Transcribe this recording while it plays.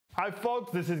Hi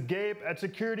folks, this is Gabe at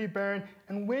Security Baron,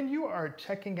 and when you are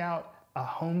checking out a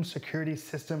home security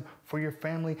system for your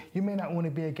family, you may not want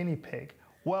to be a guinea pig.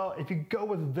 Well, if you go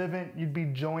with Vivint, you'd be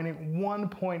joining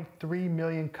 1.3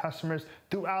 million customers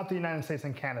throughout the United States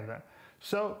and Canada.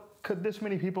 So, could this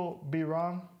many people be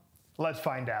wrong? Let's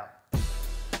find out.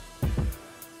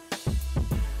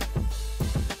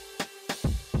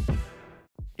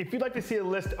 If you'd like to see a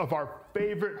list of our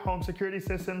favorite home security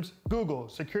systems, Google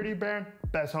Security Baron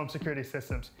Best Home Security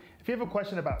Systems. If you have a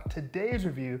question about today's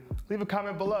review, leave a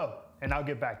comment below and I'll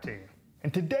get back to you.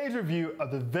 In today's review of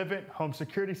the Vivint home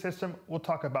security system, we'll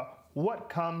talk about what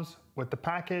comes with the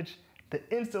package, the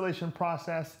installation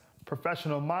process,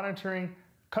 professional monitoring,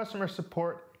 customer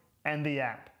support, and the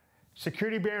app.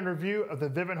 Security Baron review of the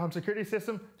Vivint home security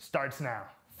system starts now.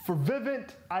 For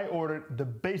Vivint, I ordered the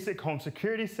basic home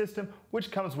security system, which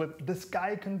comes with the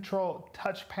SkyControl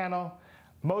touch panel,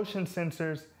 motion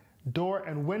sensors, door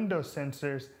and window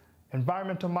sensors,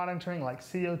 environmental monitoring like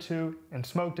CO2 and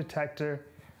smoke detector,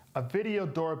 a video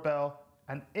doorbell,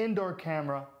 an indoor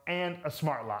camera, and a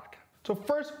smart lock. So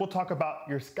first, we'll talk about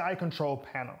your SkyControl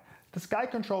panel. The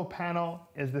SkyControl panel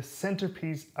is the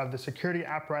centerpiece of the security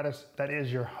apparatus that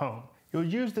is your home. You'll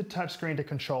use the touchscreen to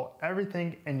control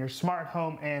everything in your smart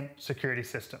home and security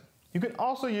system. You can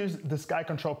also use the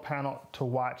SkyControl panel to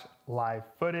watch live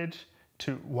footage,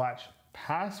 to watch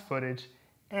past footage,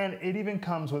 and it even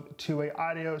comes with two-way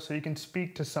audio so you can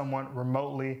speak to someone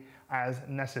remotely as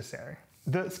necessary.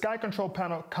 The SkyControl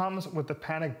panel comes with the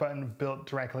panic button built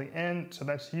directly in, so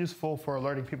that's useful for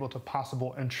alerting people to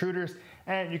possible intruders,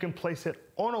 and you can place it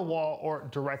on a wall or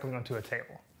directly onto a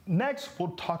table. Next,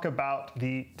 we'll talk about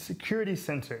the security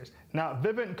sensors. Now,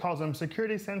 Vivint calls them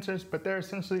security sensors, but they're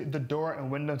essentially the door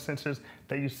and window sensors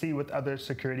that you see with other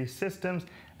security systems.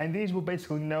 And these will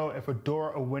basically know if a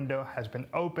door or window has been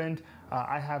opened.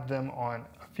 I have them on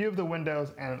a few of the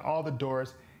windows and on all the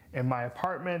doors in my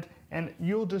apartment. And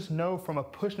you'll just know from a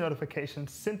push notification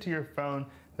sent to your phone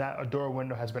that a door or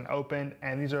window has been opened.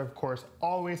 And these are, of course,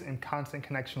 always in constant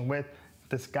connection with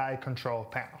the SkyControl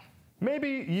panel.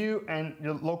 Maybe you and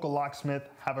your local locksmith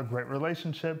have a great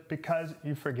relationship because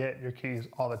you forget your keys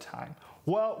all the time.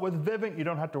 Well, with Vivint, you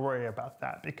don't have to worry about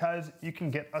that because you can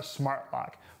get a smart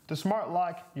lock. With the smart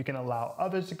lock, you can allow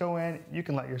others to go in, you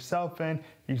can let yourself in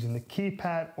using the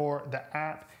keypad or the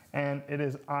app, and it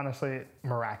is honestly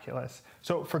miraculous.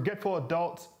 So forgetful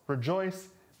adults, rejoice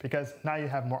because now you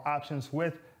have more options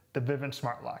with the Vivint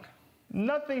smart lock.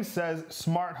 Nothing says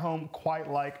smart home quite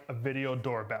like a video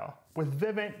doorbell. With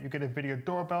Vivint, you get a video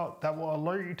doorbell that will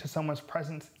alert you to someone's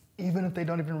presence even if they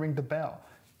don't even ring the bell,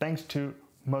 thanks to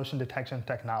motion detection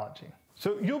technology.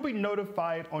 So you'll be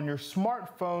notified on your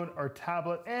smartphone or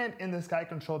tablet and in the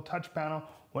SkyControl touch panel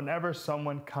whenever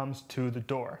someone comes to the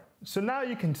door. So now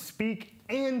you can speak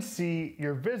and see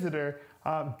your visitor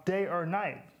day or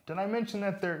night. Did I mention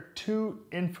that there are two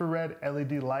infrared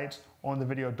LED lights on the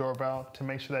video doorbell to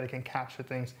make sure that it can capture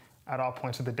things at all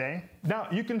points of the day? Now,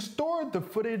 you can store the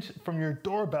footage from your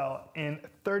doorbell in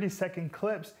 30-second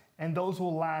clips, and those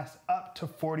will last up to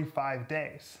 45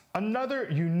 days. Another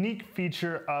unique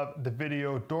feature of the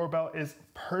video doorbell is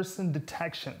person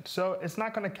detection. So it's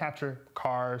not gonna capture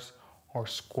cars or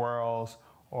squirrels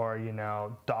or,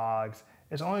 dogs.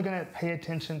 It's only gonna pay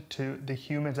attention to the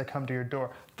humans that come to your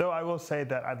door. Though I will say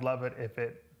that I'd love it if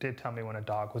it did tell me when a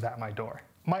dog was at my door.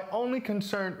 My only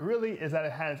concern really is that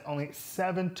it has only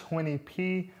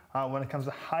 720p when it comes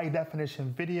to high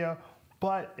definition video,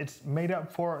 but it's made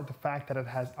up for the fact that it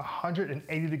has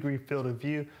 180-degree field of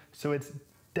view, so it's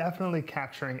definitely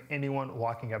capturing anyone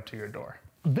walking up to your door.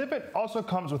 Vivint also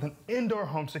comes with an indoor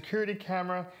home security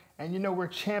camera, and we're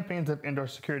champions of indoor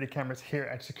security cameras here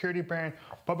at Security Baron.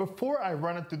 But before I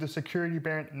run it through the Security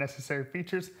Baron necessary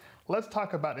features, let's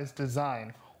talk about its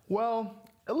design. Well,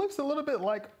 it looks a little bit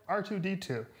like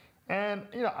R2-D2, and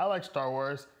I like Star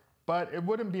Wars, but it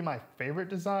wouldn't be my favorite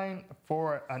design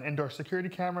for an indoor security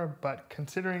camera, but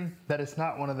considering that it's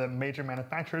not one of the major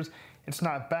manufacturers, it's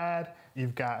not bad.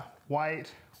 You've got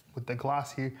white with the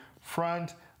glossy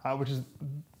front, which is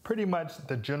pretty much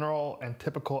the general and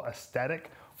typical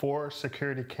aesthetic for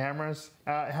security cameras.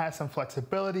 It has some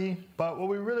flexibility, but what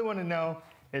we really want to know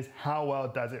is how well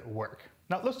does it work.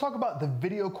 Now let's talk about the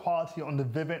video quality on the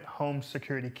Vivint home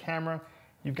security camera.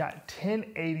 You've got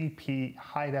 1080p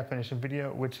high definition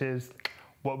video, which is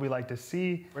what we like to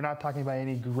see. We're not talking about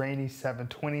any grainy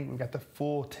 720. We've got the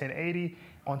full 1080.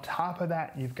 On top of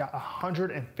that, you've got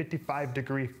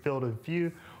 155-degree field of view,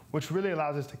 which really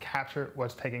allows us to capture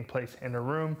what's taking place in a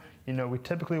room. We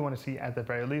typically want to see at the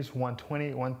very least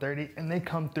 120, 130, and they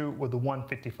come through with the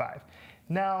 155.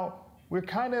 Now, We're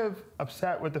kind of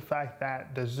upset with the fact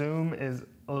that the zoom is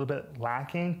a little bit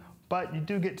lacking, but you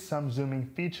do get some zooming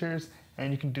features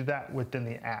and you can do that within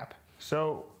the app.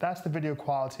 So that's the video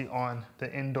quality on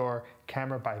the indoor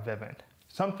camera by Vivint.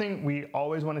 Something we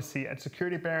always want to see at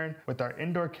Security Baron with our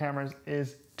indoor cameras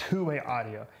is two-way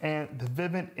audio, and the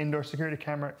Vivint indoor security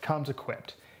camera comes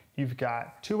equipped. You've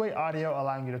got two-way audio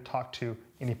allowing you to talk to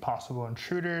any possible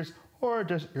intruders or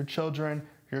just your children,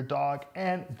 your dog,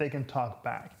 and they can talk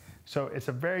back. So it's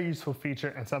a very useful feature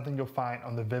and something you'll find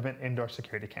on the Vivint indoor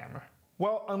security camera.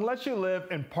 Well, unless you live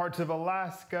in parts of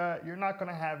Alaska, you're not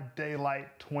gonna have daylight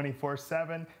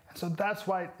 24/7. So that's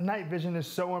why night vision is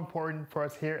so important for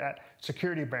us here at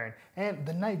Security Baron. And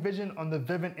the night vision on the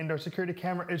Vivint indoor security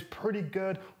camera is pretty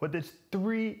good with its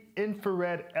 3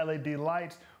 infrared LED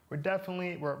lights.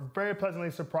 We're very pleasantly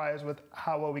surprised with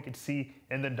how well we could see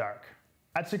in the dark.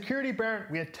 At Security Baron,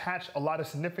 we attach a lot of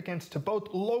significance to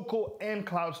both local and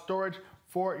cloud storage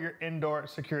for your indoor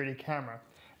security camera.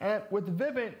 And with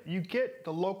Vivint, you get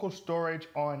the local storage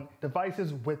on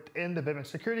devices within the Vivint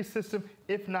security system,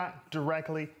 if not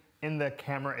directly in the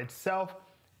camera itself.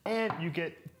 And you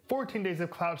get 14 days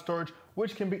of cloud storage,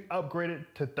 which can be upgraded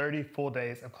to 30 full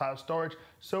days of cloud storage.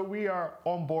 So we are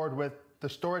on board with the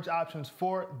storage options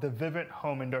for the Vivint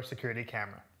home indoor security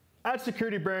camera. At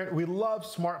Security Baron, we love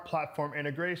smart platform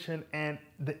integration, and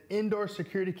the indoor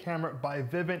security camera by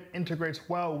Vivint integrates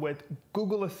well with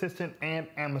Google Assistant and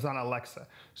Amazon Alexa.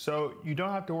 So you don't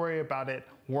have to worry about it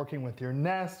working with your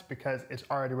Nest because it's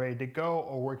already ready to go,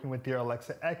 or working with your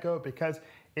Alexa Echo because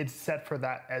it's set for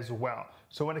that as well.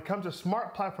 So when it comes to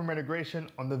smart platform integration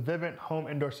on the Vivint home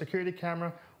indoor security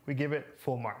camera, we give it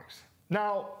full marks.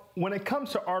 Now, when it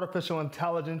comes to artificial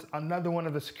intelligence, another one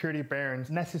of the Security Baron's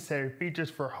necessary features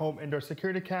for home indoor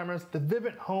security cameras, the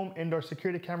Vivint home indoor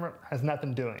security camera has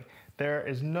nothing doing. There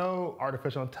is no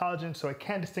artificial intelligence, so it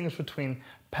can't distinguish between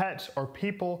pets or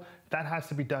people. That has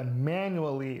to be done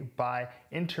manually by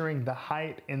entering the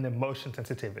height and the motion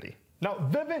sensitivity. Now,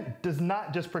 Vivint does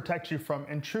not just protect you from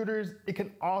intruders, it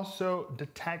can also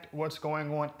detect what's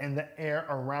going on in the air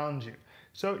around you.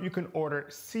 So you can order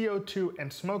CO2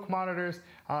 and smoke monitors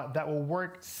that will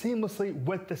work seamlessly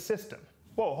with the system.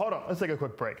 Whoa, hold on, let's take a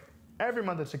quick break. Every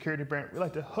month at Security Baron, we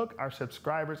like to hook our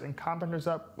subscribers and commenters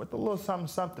up with a little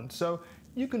something. So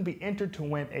you can be entered to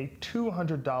win a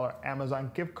 $200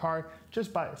 Amazon gift card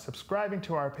just by subscribing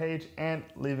to our page and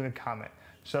leaving a comment.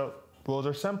 So rules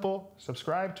are simple: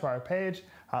 subscribe to our page,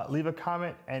 leave a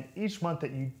comment, and each month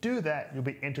that you do that, you'll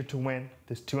be entered to win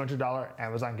this $200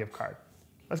 Amazon gift card.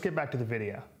 Let's get back to the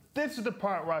video. This is the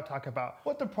part where I talk about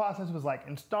what the process was like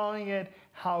installing it,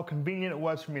 how convenient it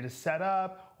was for me to set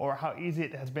up, or how easy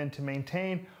it has been to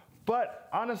maintain. But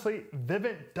honestly,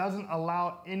 Vivint doesn't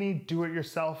allow any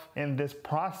do-it-yourself in this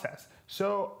process.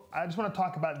 So I just want to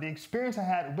talk about the experience I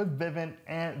had with Vivint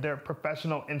and their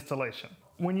professional installation.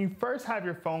 When you first have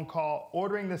your phone call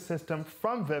ordering the system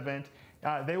from Vivint,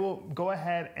 they will go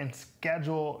ahead and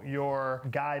schedule your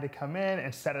guy to come in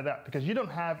and set it up because you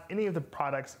don't have any of the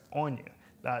products on you.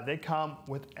 They come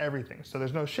with everything. So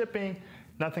there's no shipping,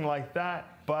 nothing like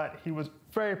that, but he was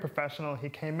very professional. He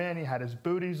came in, he had his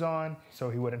booties on, so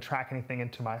he wouldn't track anything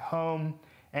into my home,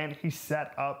 and he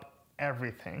set up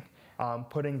everything,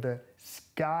 putting the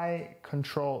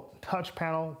SkyControl touch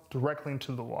panel directly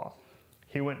into the wall.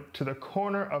 He went to the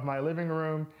corner of my living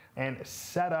room and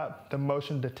set up the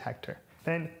motion detector.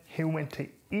 Then he went to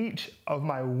each of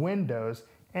my windows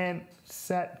and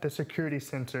set the security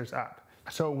sensors up.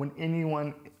 So when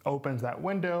anyone opens that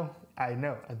window, I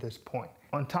know at this point.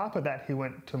 On top of that, he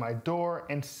went to my door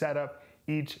and set up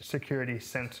each security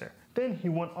sensor. Then he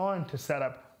went on to set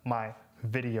up my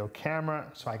video camera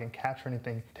so I can capture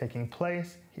anything taking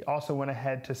place. He also went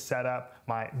ahead to set up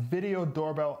my video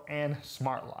doorbell and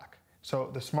smart lock.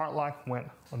 So the smart lock went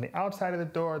on the outside of the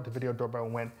door, the video doorbell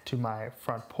went to my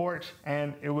front porch,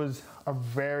 and it was a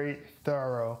very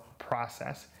thorough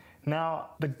process. Now,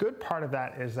 the good part of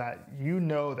that is that you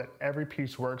know that every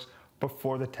piece works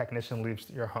before the technician leaves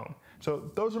your home. So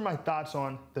those are my thoughts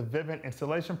on the Vivint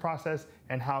installation process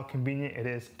and how convenient it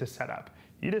is to set up.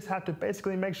 You just have to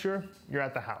basically make sure you're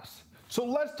at the house. So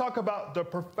let's talk about the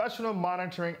professional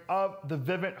monitoring of the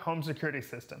Vivint home security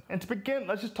system. And to begin,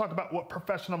 let's just talk about what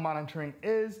professional monitoring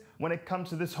is when it comes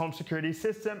to this home security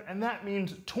system. And that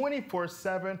means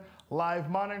 24/7 live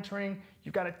monitoring.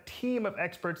 You've got a team of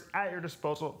experts at your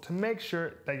disposal to make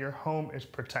sure that your home is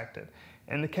protected.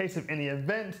 In the case of any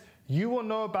event, you will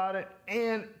know about it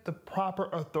and the proper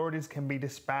authorities can be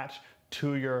dispatched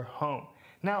to your home.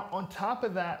 Now, on top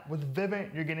of that, with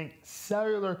Vivint, you're getting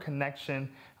cellular connection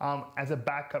as a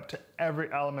backup to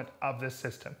every element of this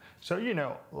system. So,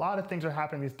 a lot of things are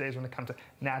happening these days when it comes to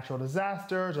natural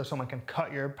disasters, or someone can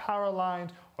cut your power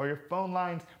lines or your phone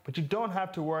lines, but you don't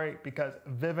have to worry because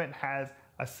Vivint has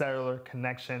a cellular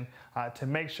connection to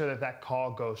make sure that that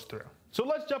call goes through. So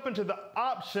let's jump into the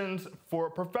options for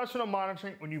professional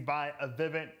monitoring when you buy a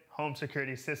Vivint home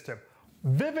security system.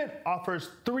 Vivint offers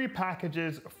 3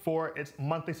 packages for its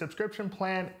monthly subscription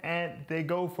plan, and they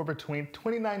go for between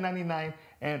 $29.99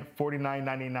 and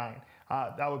 $49.99.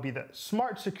 That would be the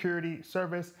Smart Security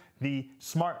Service, the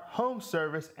Smart Home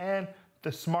Service, and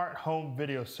the Smart Home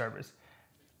Video Service.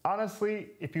 Honestly,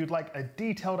 if you'd like a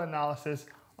detailed analysis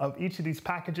of each of these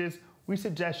packages, we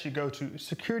suggest you go to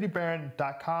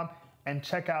securitybaron.com and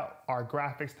check out our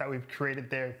graphics that we've created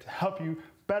there to help you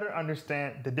better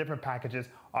understand the different packages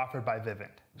offered by Vivint.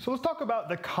 So let's talk about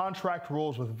the contract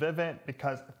rules with Vivint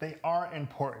because they are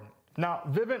important. Now,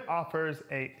 Vivint offers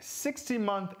a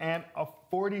 60-month and a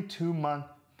 42-month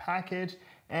package,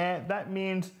 and that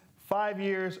means 5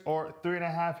 years or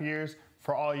 3.5 years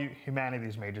for all you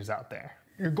humanities majors out there.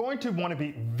 You're going to want to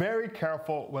be very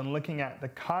careful when looking at the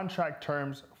contract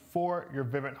terms for your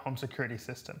Vivint home security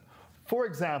system. For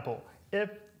example, if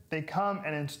they come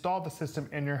and install the system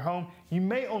in your home, you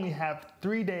may only have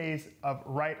 3 days of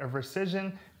right of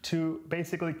rescission to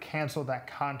basically cancel that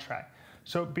contract.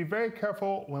 So be very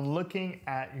careful when looking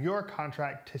at your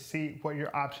contract to see what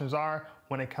your options are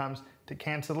when it comes to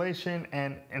cancellation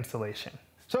and installation.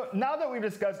 So now that we've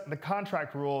discussed the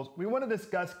contract rules, we want to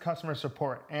discuss customer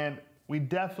support, and we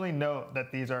definitely know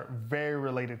that these are very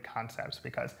related concepts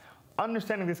because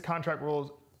understanding these contract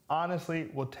rules honestly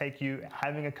will take you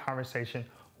having a conversation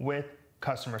with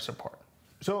customer support.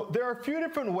 So there are a few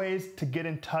different ways to get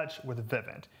in touch with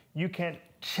Vivint. You can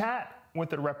chat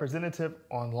with a representative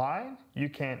online, you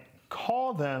can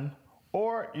call them,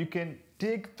 or you can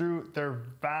dig through their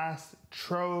vast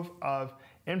trove of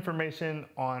information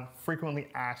on frequently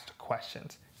asked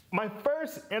questions. My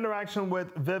first interaction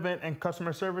with Vivint and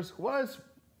customer service was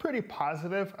pretty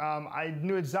positive. I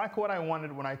knew exactly what I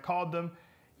wanted when I called them.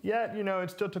 Yet, it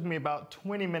still took me about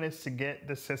 20 minutes to get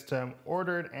the system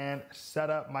ordered and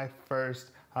set up my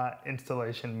first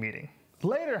installation meeting.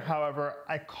 Later, however,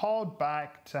 I called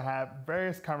back to have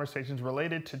various conversations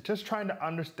related to just trying to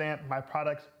understand my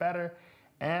products better,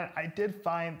 and I did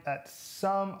find that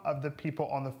some of the people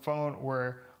on the phone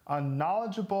were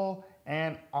unknowledgeable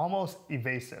and almost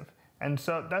evasive. And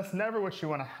so that's never what you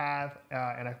want to have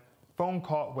in a phone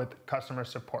call with customer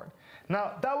support.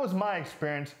 Now, that was my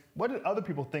experience. What did other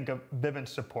people think of Vivint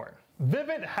support?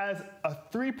 Vivint has a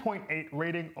 3.8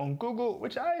 rating on Google,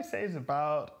 which I say is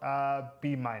about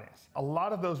B-. A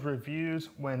lot of those reviews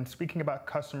when speaking about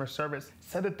customer service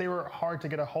said that they were hard to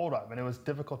get a hold of and it was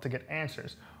difficult to get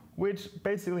answers, which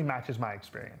basically matches my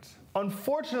experience.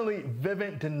 Unfortunately,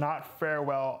 Vivint did not fare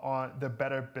well on the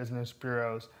Better Business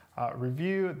Bureau's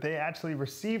review. They actually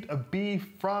received a B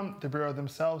from the Bureau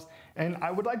themselves, and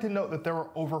I would like to note that there were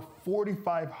over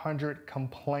 4,500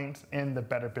 complaints in the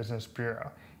Better Business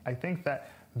Bureau. I think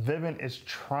that Vivint is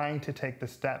trying to take the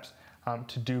steps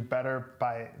to do better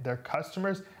by their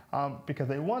customers because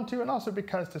they want to, and also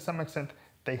because to some extent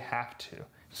they have to.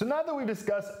 So now that we've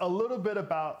discussed a little bit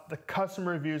about the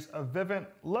customer reviews of Vivint,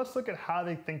 let's look at how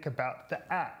they think about the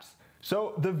apps.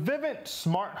 So the Vivint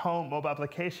Smart Home mobile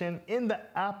application in the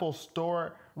Apple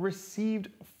Store received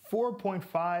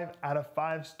 4.5 out of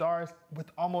 5 stars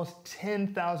with almost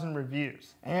 10,000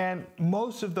 reviews. And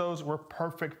most of those were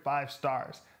perfect 5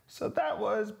 stars. So that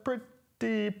was pretty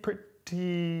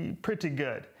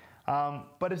good.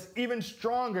 But it's even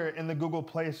stronger in the Google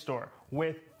Play Store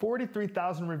with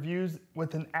 43,000 reviews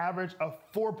with an average of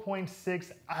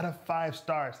 4.6 out of 5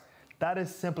 stars. That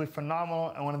is simply phenomenal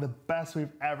and one of the best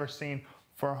we've ever seen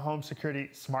for a home security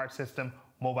smart system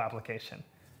mobile application.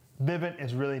 Vivint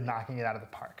is really knocking it out of the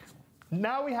park.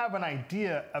 Now we have an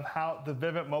idea of how the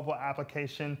Vivint mobile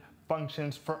application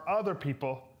functions for other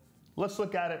people. Let's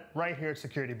look at it right here at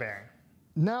Security Baron.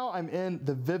 Now I'm in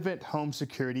the Vivint Home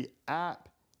Security app,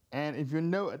 and if you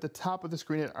note at the top of the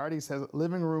screen, it already says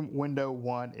living room window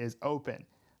 1 is open.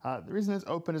 The reason it's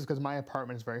open is because my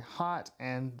apartment is very hot,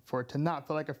 and for it to not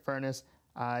feel like a furnace,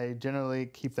 I generally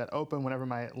keep that open whenever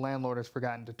my landlord has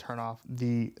forgotten to turn off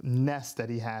the Nest that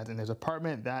he has in his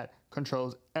apartment that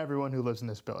controls everyone who lives in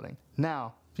this building.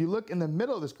 Now, if you look in the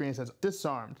middle of the screen, it says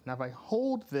disarmed. Now, if I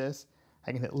hold this,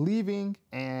 I can hit leaving,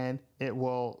 and it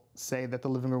will say that the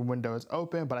living room window is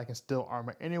open, but I can still arm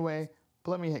it anyway.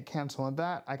 But let me hit cancel on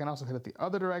that. I can also hit it the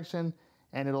other direction,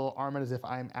 and it'll arm it as if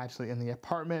I'm actually in the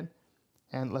apartment.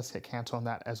 And let's hit cancel on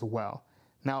that as well.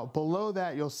 Now below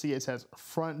that, you'll see it says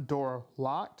front door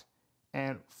locked,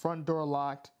 and front door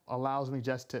locked allows me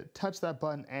just to touch that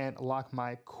button and lock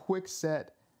my quick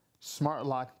set smart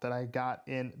lock that I got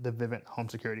in the Vivint home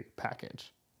security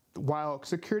package. While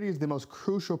security is the most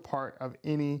crucial part of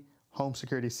any home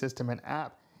security system and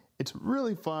app, it's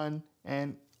really fun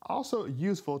and also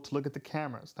useful to look at the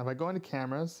cameras. Now if I go into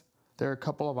cameras, there are a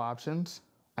couple of options.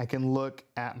 I can look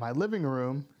at my living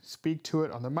room, speak to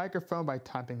it on the microphone by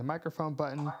tapping the microphone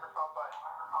button.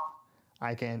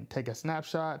 I can take a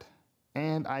snapshot,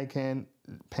 and I can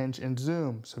pinch and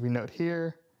zoom. So if you note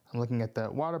here, I'm looking at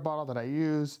the water bottle that I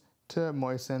use to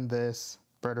moisten this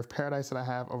bird of paradise that I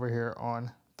have over here on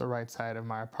the right side of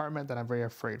my apartment that I'm very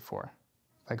afraid for.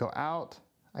 If I go out,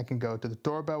 I can go to the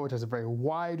doorbell, which has a very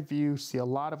wide view, see a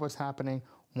lot of what's happening.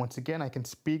 Once again, I can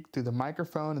speak through the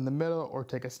microphone in the middle or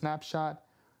take a snapshot,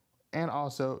 and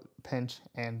also pinch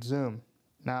and zoom.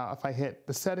 Now, if I hit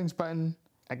the settings button,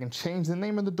 I can change the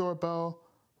name of the doorbell,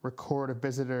 record a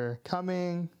visitor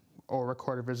coming, or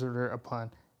record a visitor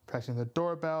upon pressing the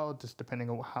doorbell, just depending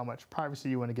on how much privacy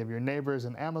you want to give your neighbors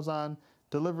and Amazon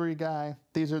delivery guy.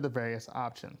 These are the various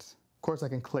options. Of course, I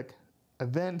can click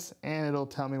events, and it'll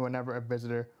tell me whenever a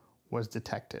visitor was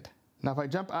detected. Now, if I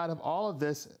jump out of all of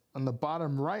this, on the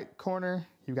bottom right corner,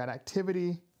 you've got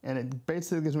activity, and it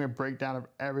basically gives me a breakdown of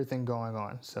everything going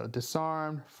on. So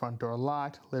disarmed, front door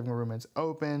locked, living room is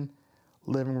open,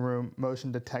 living room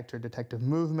motion detector, detective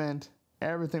movement,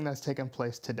 everything that's taken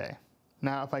place today.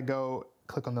 Now, if I go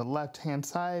click on the left-hand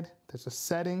side, there's the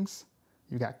settings.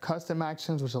 You've got custom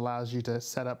actions, which allows you to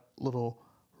set up little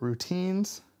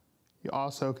routines. You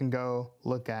also can go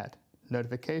look at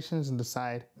notifications and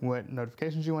decide what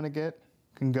notifications you want to get.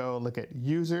 You can go look at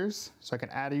users. So I can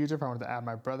add a user if I wanted to add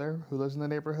my brother who lives in the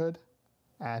neighborhood.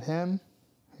 Add him.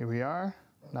 Here we are.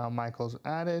 Now Michael's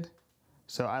added.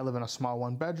 So I live in a small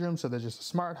one bedroom, so there's just a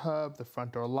smart hub, the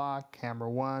front door lock, camera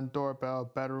one,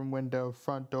 doorbell, bedroom window,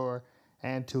 front door,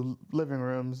 and 2 living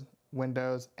rooms,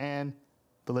 windows, and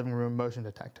the living room motion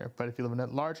detector. But if you live in a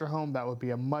larger home, that would be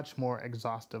a much more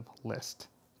exhaustive list.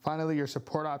 Finally, your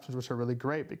support options, which are really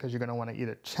great because you're going to want to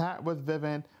either chat with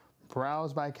Vivint,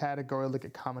 browse by category, look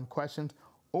at common questions,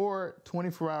 or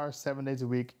 24 hours, 7 days a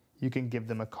week, you can give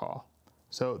them a call.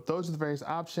 So those are the various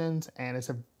options, and it's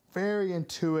a very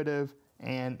intuitive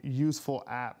and useful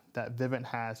app that Vivint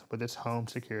has with its home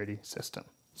security system.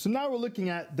 So now we're looking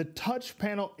at the touch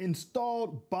panel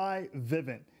installed by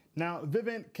Vivint. Now,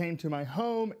 Vivint came to my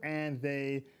home and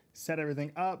they set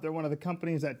everything up. They're one of the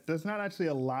companies that does not actually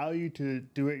allow you to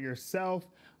do it yourself.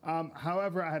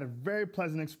 However, I had a very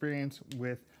pleasant experience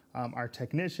with our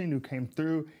technician who came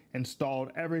through,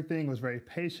 installed everything, was very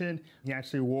patient. He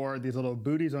actually wore these little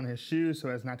booties on his shoes so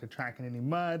as not to track in any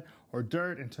mud or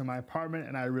dirt into my apartment,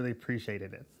 and I really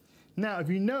appreciated it. Now, if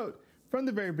you note, from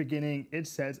the very beginning, it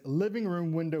says living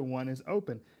room window 1 is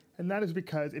open. And that is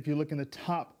because if you look in the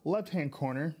top left-hand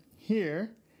corner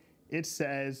here, it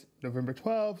says November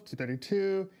 12,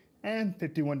 2:32, and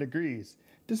 51 degrees.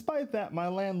 Despite that, my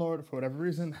landlord, for whatever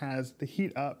reason, has the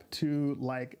heat up to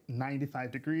like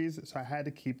 95 degrees, so I had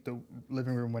to keep the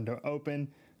living room window open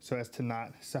so as to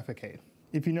not suffocate.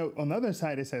 If you note on the other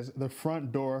side, it says the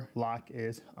front door lock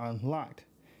is unlocked.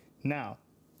 Now,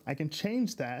 I can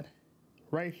change that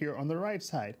right here on the right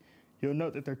side. You'll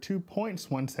note that there are 2 points.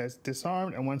 One says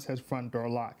disarmed and one says front door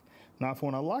lock. Now, if I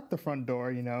want to lock the front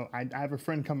door, you know, I have a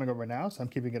friend coming over now, so I'm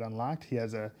keeping it unlocked. He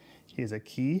has a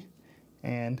key,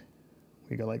 and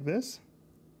we go like this.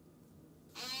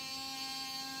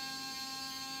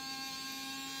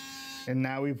 And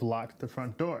now we've locked the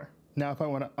front door. Now, if I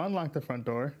want to unlock the front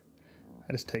door,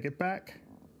 I just take it back,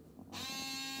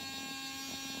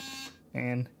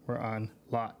 and we're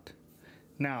unlocked.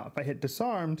 Now, if I hit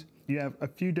disarmed, you have a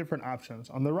few different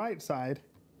options. On the right side,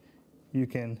 you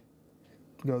can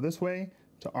go this way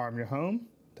to arm your home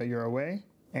that you're away.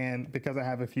 And because I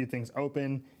have a few things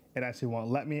open, it actually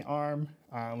won't let me arm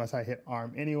unless I hit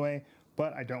arm anyway,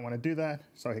 but I don't want to do that.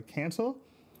 So I hit cancel,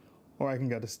 or I can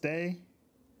go to stay,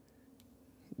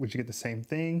 which you get the same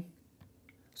thing.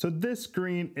 So this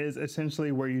screen is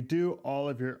essentially where you do all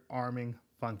of your arming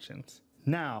functions.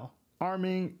 Now,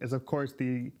 arming is of course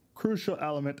the crucial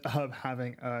element of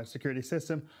having a security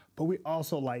system, but we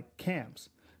also like cams.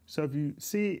 So if you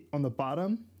see on the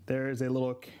bottom, there is a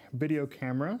little video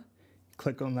camera.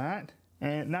 Click on that,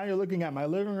 and now you're looking at my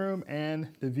living room and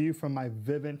the view from my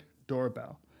Vivint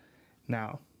doorbell.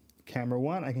 Now, camera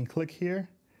 1, I can click here,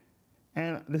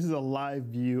 and this is a live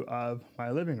view of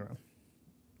my living room.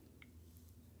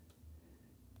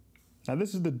 Now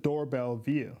this is the doorbell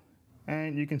view,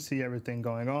 and you can see everything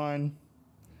going on,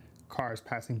 cars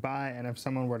passing by, and if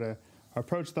someone were to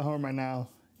approach the home right now,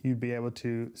 you'd be able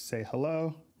to say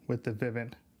hello with the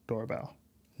Vivint doorbell.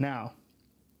 Now,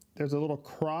 there's a little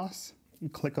cross. You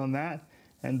click on that,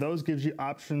 and those gives you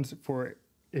options for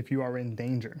if you are in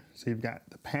danger. So you've got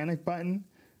the panic button,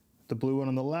 the blue one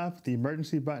on the left, the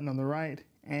emergency button on the right,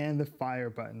 and the fire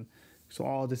button. So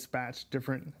all dispatch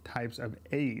different types of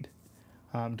aid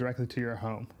directly to your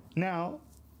home. Now,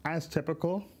 as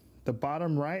typical, the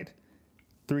bottom right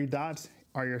 3 dots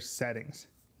are your settings.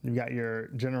 You've got your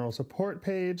general support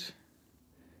page.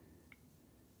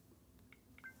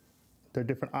 There are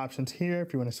different options here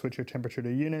if you want to switch your temperature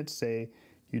to units, say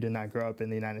you did not grow up in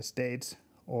the United States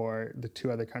or the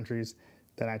 2 other countries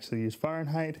that actually use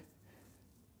Fahrenheit,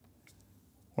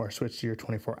 or switch to your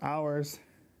 24 hours.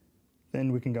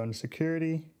 Then we can go into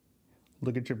security,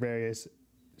 look at your various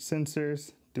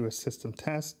sensors, do a system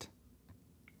test,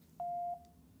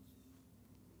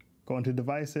 go into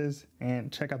devices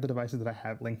and check out the devices that I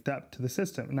have linked up to the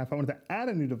system. Now, if I wanted to add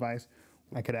a new device,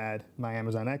 I could add my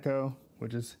Amazon Echo,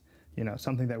 which is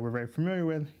something that we're very familiar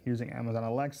with using Amazon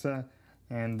Alexa,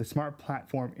 and the smart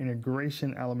platform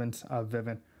integration elements of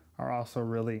Vivint are also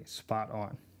really spot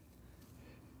on.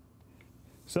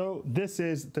 So this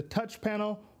is the touch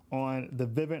panel on the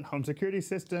Vivint home security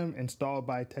system installed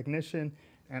by a technician,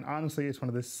 and honestly, it's one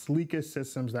of the sleekest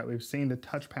systems that we've seen. The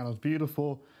touch panel is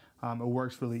beautiful. It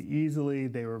works really easily.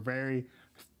 They were very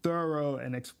thorough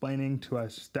in explaining to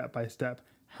us step by step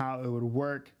how it would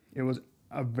work. It was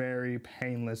a very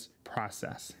painless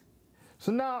process.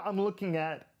 So now I'm looking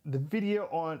at the video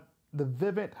on the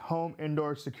Vivint home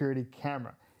indoor security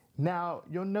camera. Now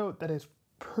you'll note that it's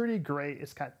pretty great.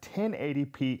 It's got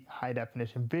 1080p high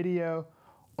definition video.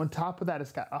 On top of that,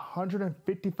 it's got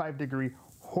 155-degree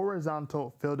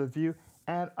horizontal field of view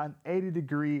and an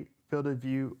 80-degree field of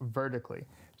view vertically.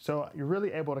 So you're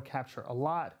really able to capture a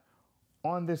lot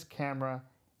on this camera,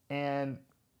 and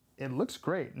it looks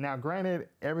great. Now, granted,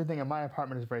 everything in my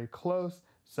apartment is very close,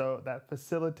 so that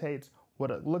facilitates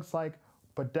what it looks like,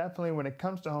 but definitely when it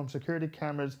comes to home security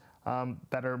cameras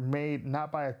that are made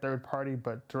not by a third party,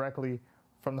 but directly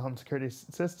from the home security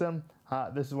system,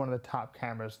 this is one of the top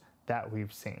cameras that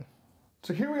we've seen.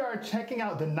 So here we are checking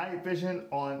out the night vision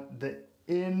on the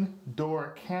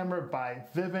indoor camera by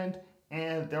Vivint,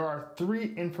 and there are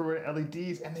 3 infrared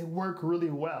LEDs and they work really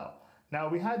well. Now,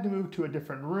 we had to move to a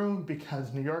different room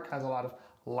because New York has a lot of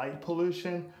light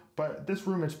pollution, but this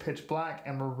room is pitch black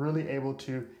and we're really able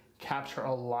to capture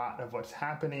a lot of what's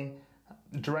happening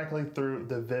directly through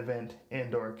the Vivint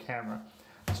indoor camera.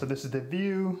 So this is the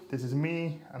view, this is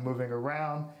me, I'm moving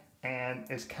around, and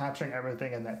it's capturing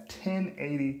everything in that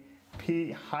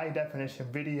 1080p high definition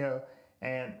video,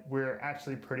 and we're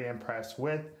actually pretty impressed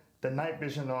with the night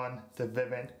vision on the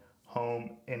Vivint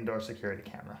home indoor security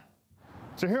camera.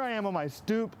 So here I am on my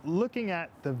stoop looking at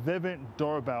the Vivint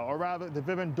doorbell, or rather the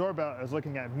Vivint doorbell is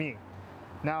looking at me.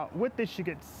 Now with this you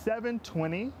get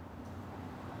 720,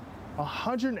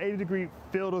 180-degree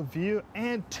field of view,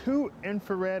 and 2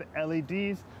 infrared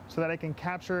LEDs so that I can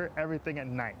capture everything at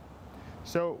night.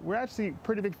 So we're actually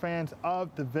pretty big fans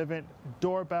of the Vivint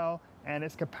doorbell and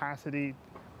its capacity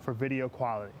for video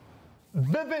quality.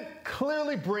 Vivint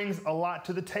clearly brings a lot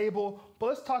to the table, but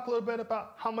let's talk a little bit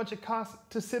about how much it costs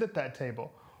to sit at that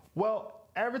table. Well,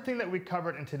 everything that we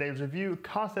covered in today's review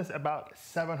cost us about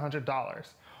 $700.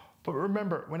 But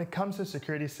remember, when it comes to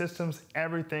security systems,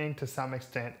 everything to some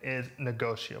extent is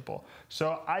negotiable.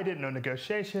 So I did no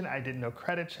negotiation, I did no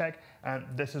credit check, and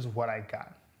this is what I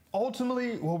got.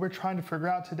 Ultimately, what we're trying to figure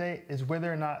out today is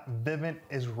whether or not Vivint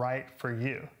is right for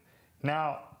you.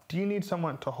 Now, do you need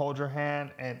someone to hold your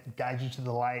hand and guide you to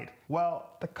the light?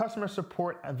 Well, the customer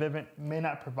support at Vivint may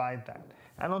not provide that.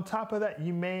 And on top of that,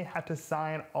 you may have to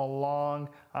sign a long,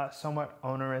 somewhat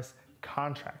onerous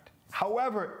contract.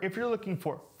 However, if you're looking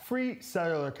for free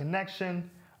cellular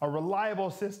connection, a reliable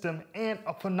system, and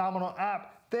a phenomenal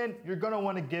app, then you're gonna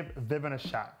wanna give Vivint a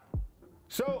shot.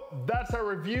 So that's our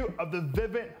review of the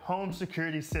Vivint home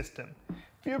security system.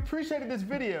 If you appreciated this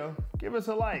video, give us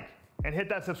a like and hit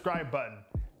that subscribe button.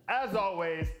 As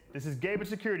always, this is Gabe at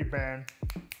Security Baron.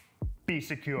 Be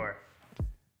secure.